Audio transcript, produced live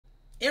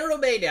In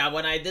Romania,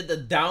 when I did the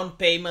down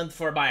payment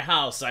for my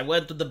house, I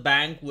went to the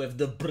bank with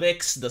the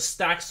bricks, the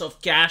stacks of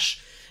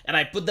cash, and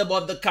I put them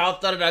on the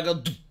counter and I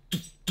go,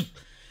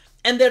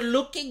 and they're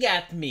looking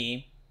at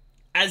me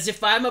as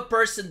if I'm a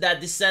person that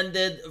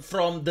descended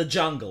from the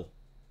jungle.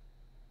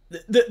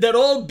 They're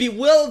all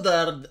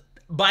bewildered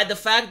by the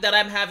fact that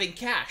I'm having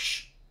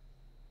cash.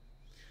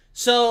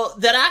 So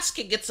they're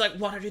asking, it's like,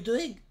 what are you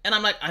doing? And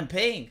I'm like, I'm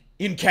paying.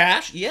 In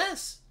cash?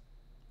 Yes.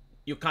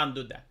 You can't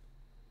do that.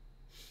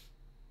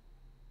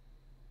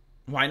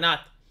 Why not?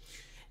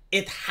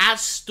 It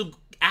has to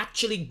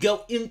actually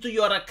go into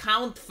your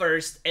account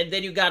first, and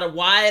then you gotta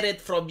wire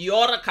it from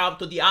your account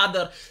to the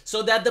other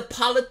so that the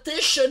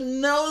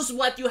politician knows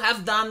what you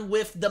have done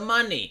with the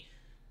money.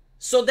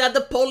 So that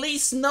the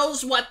police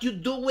knows what you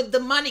do with the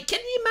money.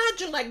 Can you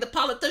imagine, like, the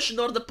politician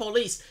or the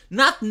police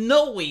not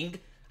knowing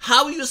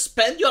how you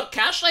spend your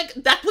cash? Like,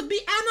 that would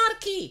be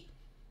anarchy.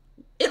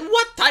 In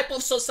what type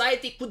of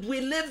society could we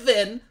live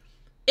in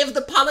if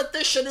the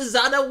politician is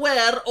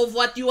unaware of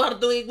what you are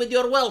doing with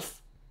your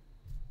wealth?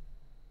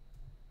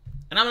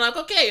 And I'm like,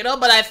 okay, you know,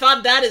 but I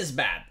thought that is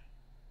bad.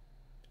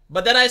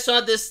 But then I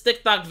saw this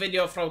TikTok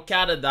video from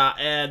Canada,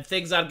 and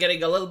things are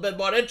getting a little bit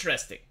more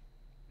interesting.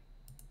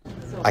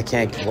 I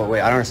can't,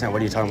 wait, I don't understand.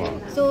 What are you talking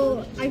about?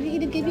 So I will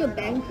either give you a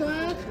bank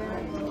draft,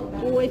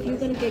 or if you're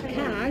going to get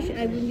cash,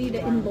 I will need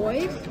an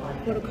invoice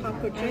for the car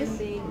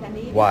purchase.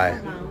 Why?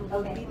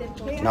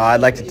 No, I'd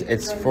like to,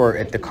 it's for,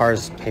 if the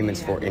car's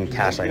payments for in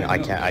cash, I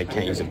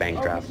can't use a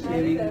bank draft.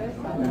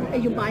 Are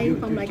you buying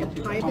from like a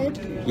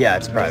private? Yeah,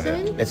 it's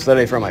private. It's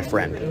literally from my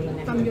friend.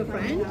 From your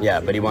friend? Yeah,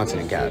 but he wants it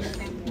in cash.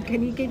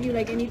 Can he give you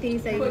like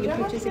anything say you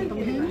purchase it from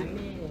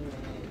him?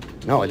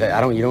 No,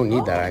 you don't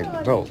need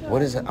that. Bro,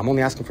 what is it? I'm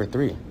only asking for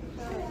 3.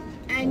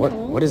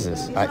 What is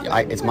this?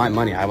 It's my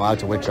money. I'm allowed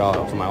to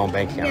withdraw from my own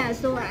bank account. Yeah,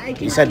 so I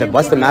can. You said that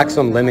what's the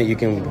maximum limit you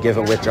can give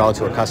a withdrawal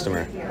to a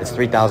customer? It's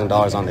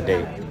 $3,000 on the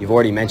date. You've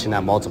already mentioned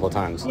that multiple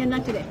times. Yeah,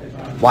 not today.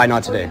 Why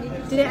not today?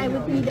 Today I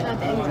would need a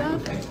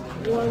bank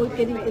draft, or I would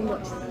get you an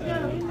invoice.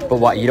 But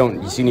what,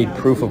 you need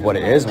proof of what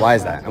it is? Why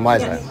is that? And why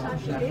is that?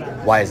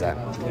 Why is that?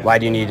 Why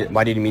do you need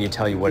me to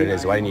tell you what it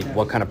is?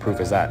 What kind of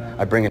proof is that?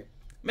 I bring it.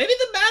 Maybe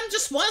the man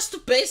just wants to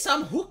pay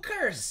some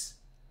hookers.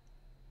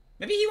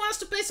 Maybe he wants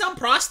to pay some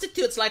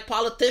prostitutes like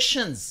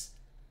politicians.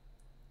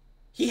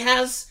 He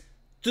has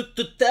to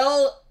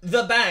tell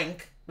the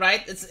bank,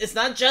 right? It's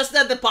not just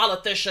that the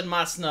politician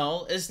must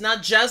know. It's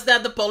not just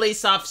that the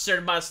police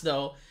officer must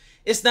know.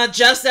 It's not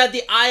just that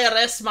the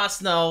IRS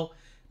must know.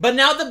 But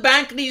now the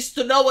bank needs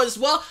to know as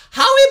well.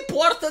 How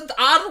important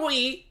are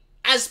we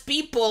as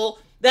people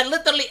that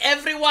literally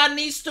everyone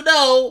needs to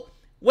know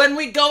when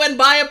we go and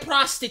buy a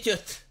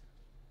prostitute?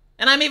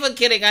 And I'm even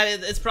kidding.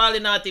 It's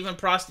probably not even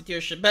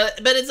prostitution. But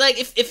it's like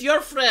if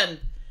your friend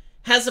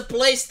has a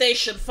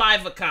PlayStation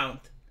 5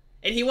 account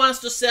and he wants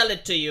to sell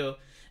it to you,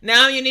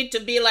 now you need to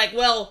be like,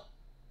 well,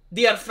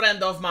 dear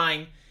friend of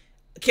mine,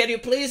 can you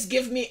please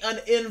give me an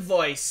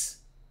invoice?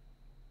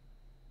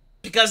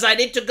 Because I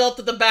need to go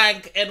to the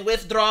bank and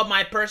withdraw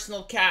my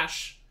personal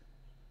cash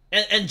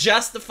and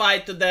justify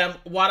to them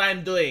what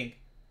I'm doing.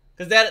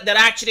 Because they're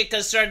actually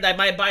concerned I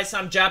might buy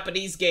some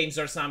Japanese games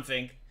or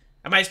something.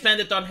 I might spend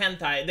it on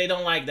hentai. They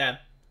don't like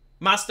that.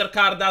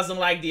 MasterCard doesn't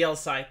like the L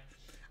site.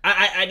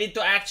 I need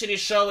to actually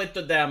show it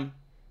to them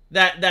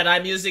that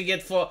I'm using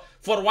it for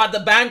what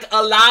the bank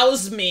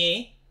allows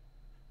me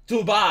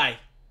to buy.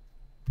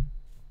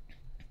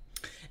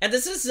 And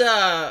this is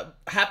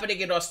happening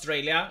in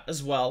Australia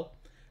as well.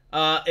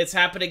 It's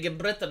happening in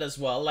Britain as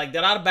well. Like,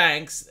 there are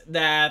banks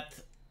that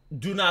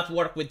do not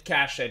work with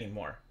cash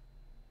anymore.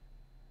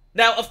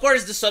 Now, of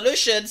course, the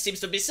solution seems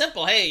to be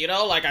simple. Hey, you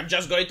know, like, I'm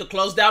just going to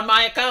close down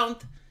my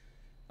account.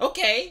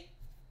 Okay.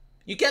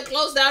 You can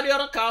close down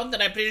your account,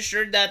 and I'm pretty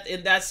sure that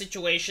in that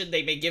situation,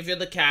 they may give you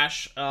the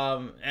cash.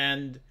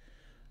 And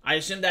I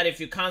assume that if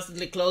you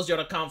constantly close your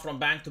account from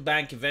bank to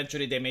bank,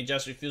 eventually they may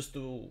just refuse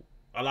to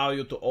allow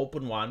you to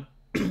open one.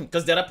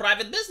 Because they're a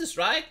private business,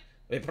 right?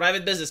 A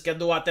private business can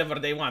do whatever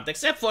they want.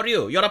 Except for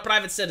you. You're a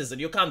private citizen.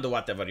 You can't do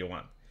whatever you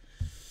want.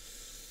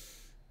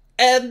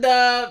 And,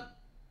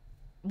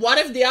 what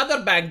if the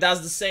other bank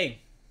does the same?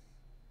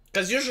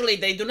 Because usually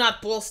they do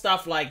not pull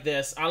stuff like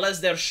this unless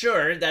they're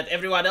sure that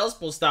everyone else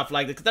pulls stuff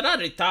like this. Because they're not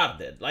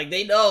retarded. Like,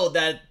 they know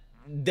that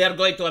they're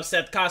going to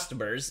upset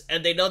customers,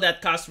 and they know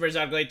that customers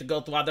are going to go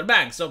to other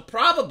banks. So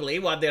probably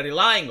what they're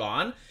relying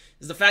on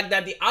is the fact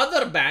that the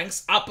other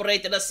banks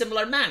operate in a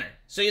similar manner.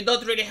 So you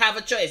don't really have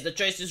a choice. The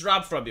choice is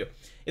robbed from you.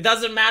 It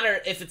doesn't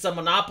matter if it's a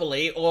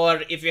monopoly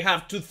or if you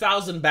have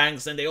 2,000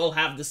 banks and they all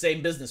have the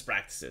same business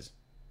practices.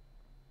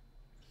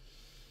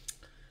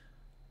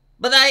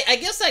 But I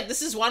guess, like,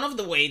 this is one of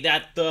the way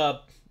that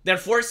they're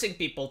forcing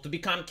people to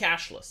become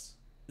cashless.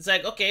 It's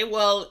like, okay,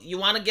 well, you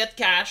want to get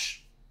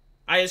cash.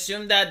 I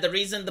assume that the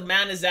reason the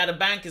man is at a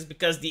bank is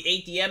because the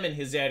ATM in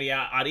his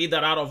area are either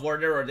out of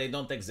order or they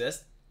don't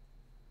exist.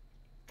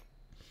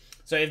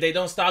 So if they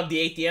don't stock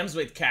the ATMs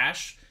with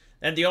cash,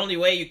 then the only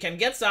way you can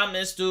get some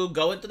is to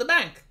go into the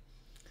bank.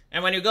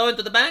 And when you go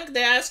into the bank,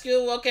 they ask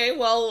you, okay,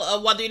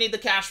 well, what do you need the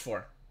cash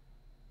for?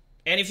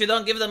 And if you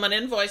don't give them an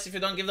invoice, if you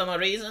don't give them a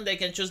reason, they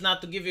can choose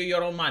not to give you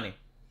your own money.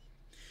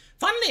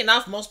 Funnily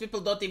enough, most people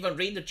don't even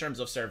read the terms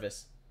of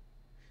service.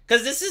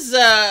 Because this is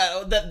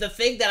the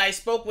thing that I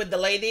spoke with the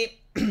lady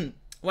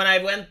when I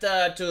went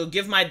to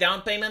give my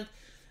down payment.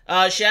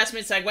 She asked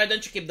me, it's like, why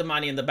don't you keep the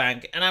money in the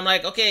bank? And I'm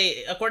like,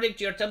 okay, according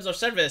to your terms of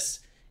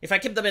service, if I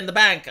keep them in the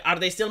bank, are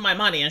they still my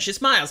money? And she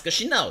smiles because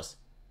she knows.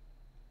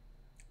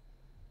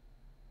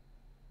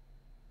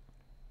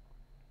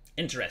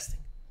 Interesting.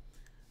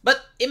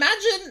 But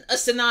imagine a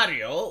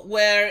scenario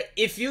where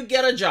if you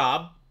get a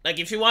job, like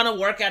if you want to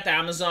work at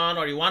Amazon,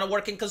 or you want to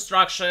work in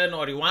construction,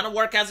 or you want to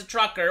work as a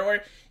trucker, or,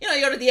 you know,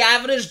 you're the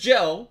average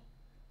Joe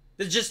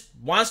that just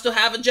wants to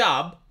have a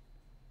job,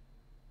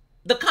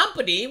 the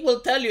company will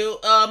tell you,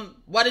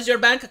 what is your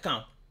bank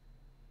account?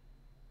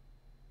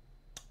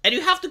 And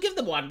you have to give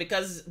them one,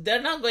 because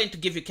they're not going to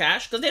give you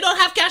cash, because they don't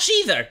have cash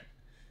either.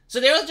 So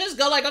they will just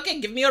go like, okay,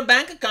 give me your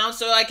bank account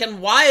so I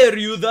can wire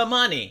you the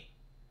money.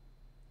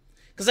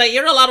 Because I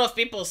hear a lot of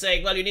people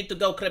saying, well, you need to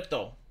go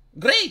crypto.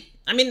 Great.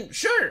 I mean,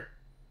 sure.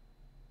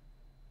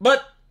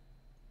 But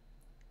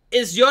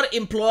is your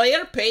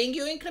employer paying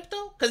you in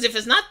crypto? Because if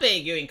it's not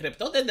paying you in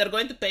crypto, then they're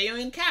going to pay you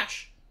in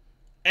cash.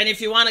 And if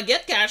you want to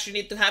get cash, you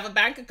need to have a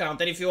bank account.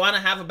 And if you want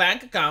to have a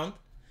bank account,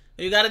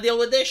 you got to deal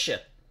with this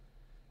shit.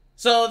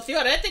 So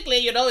theoretically,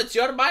 you know, it's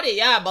your money,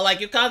 yeah, but like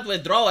you can't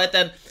withdraw it.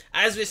 And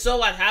as we saw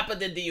what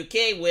happened in the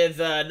UK with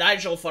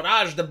Nigel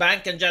Farage, the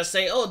bank can just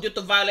say, oh, due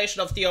to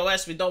violation of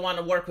TOS, we don't want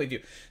to work with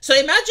you. So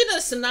imagine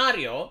a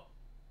scenario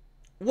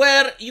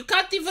where you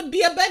can't even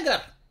be a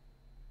beggar.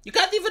 You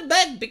can't even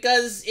beg,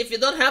 because if you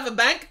don't have a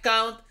bank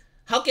account,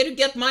 how can you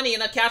get money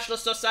in a cashless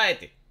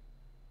society?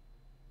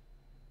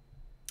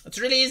 It's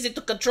really easy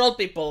to control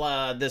people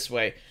this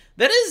way.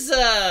 There is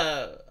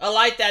a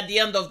light at the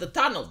end of the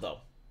tunnel, though.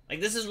 Like,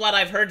 this is what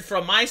I've heard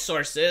from my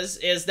sources,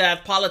 is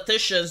that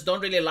politicians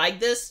don't really like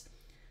this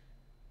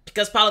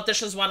because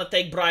politicians want to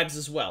take bribes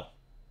as well.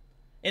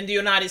 In the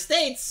United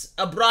States,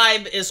 a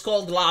bribe is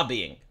called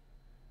lobbying.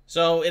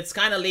 So it's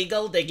kind of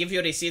legal. They give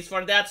you receipts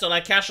for that. So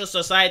like cashless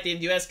society in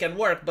the US can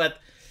work. But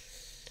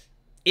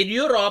in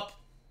Europe,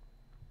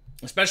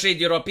 especially the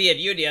European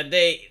Union,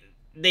 they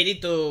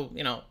need to,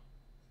 you know,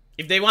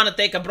 if they want to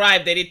take a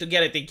bribe, they need to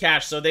get it in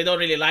cash. So they don't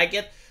really like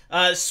it.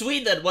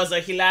 Sweden was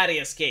a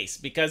hilarious case,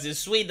 because in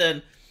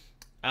Sweden,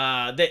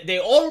 they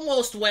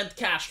almost went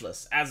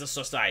cashless as a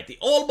society.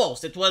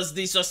 Almost. It was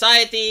the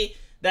society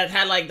that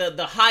had like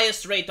the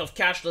highest rate of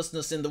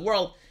cashlessness in the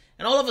world.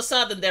 And all of a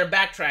sudden they're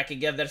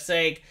backtracking and they're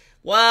saying,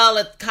 well,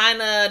 it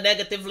kind of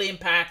negatively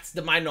impacts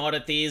the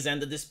minorities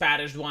and the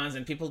disparaged ones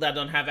and people that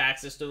don't have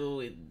access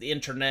to the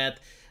internet.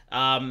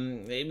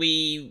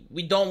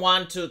 We don't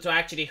want to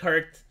actually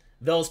hurt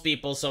those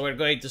people, so we're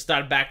going to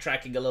start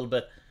backtracking a little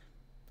bit.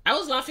 I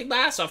was laughing my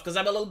ass off because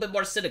I'm a little bit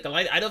more cynical.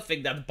 I don't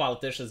think that the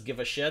politicians give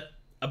a shit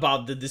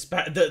about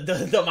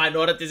the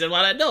minorities and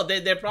what I know.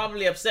 They're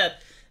probably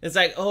upset. It's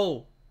like,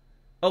 oh,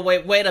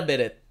 wait a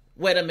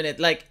minute.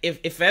 Like,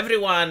 if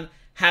everyone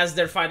has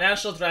their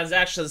financial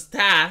transactions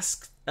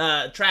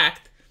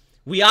tracked,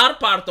 we are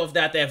part of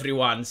that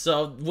everyone.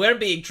 So we're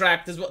being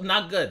tracked is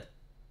not good.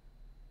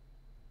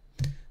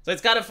 So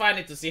it's kind of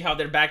funny to see how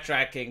they're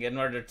backtracking in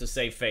order to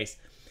save face.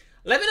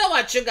 Let me know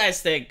what you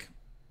guys think.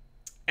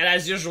 And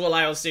as usual,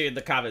 I will see you in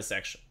the comment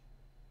section.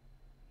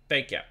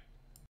 Take care.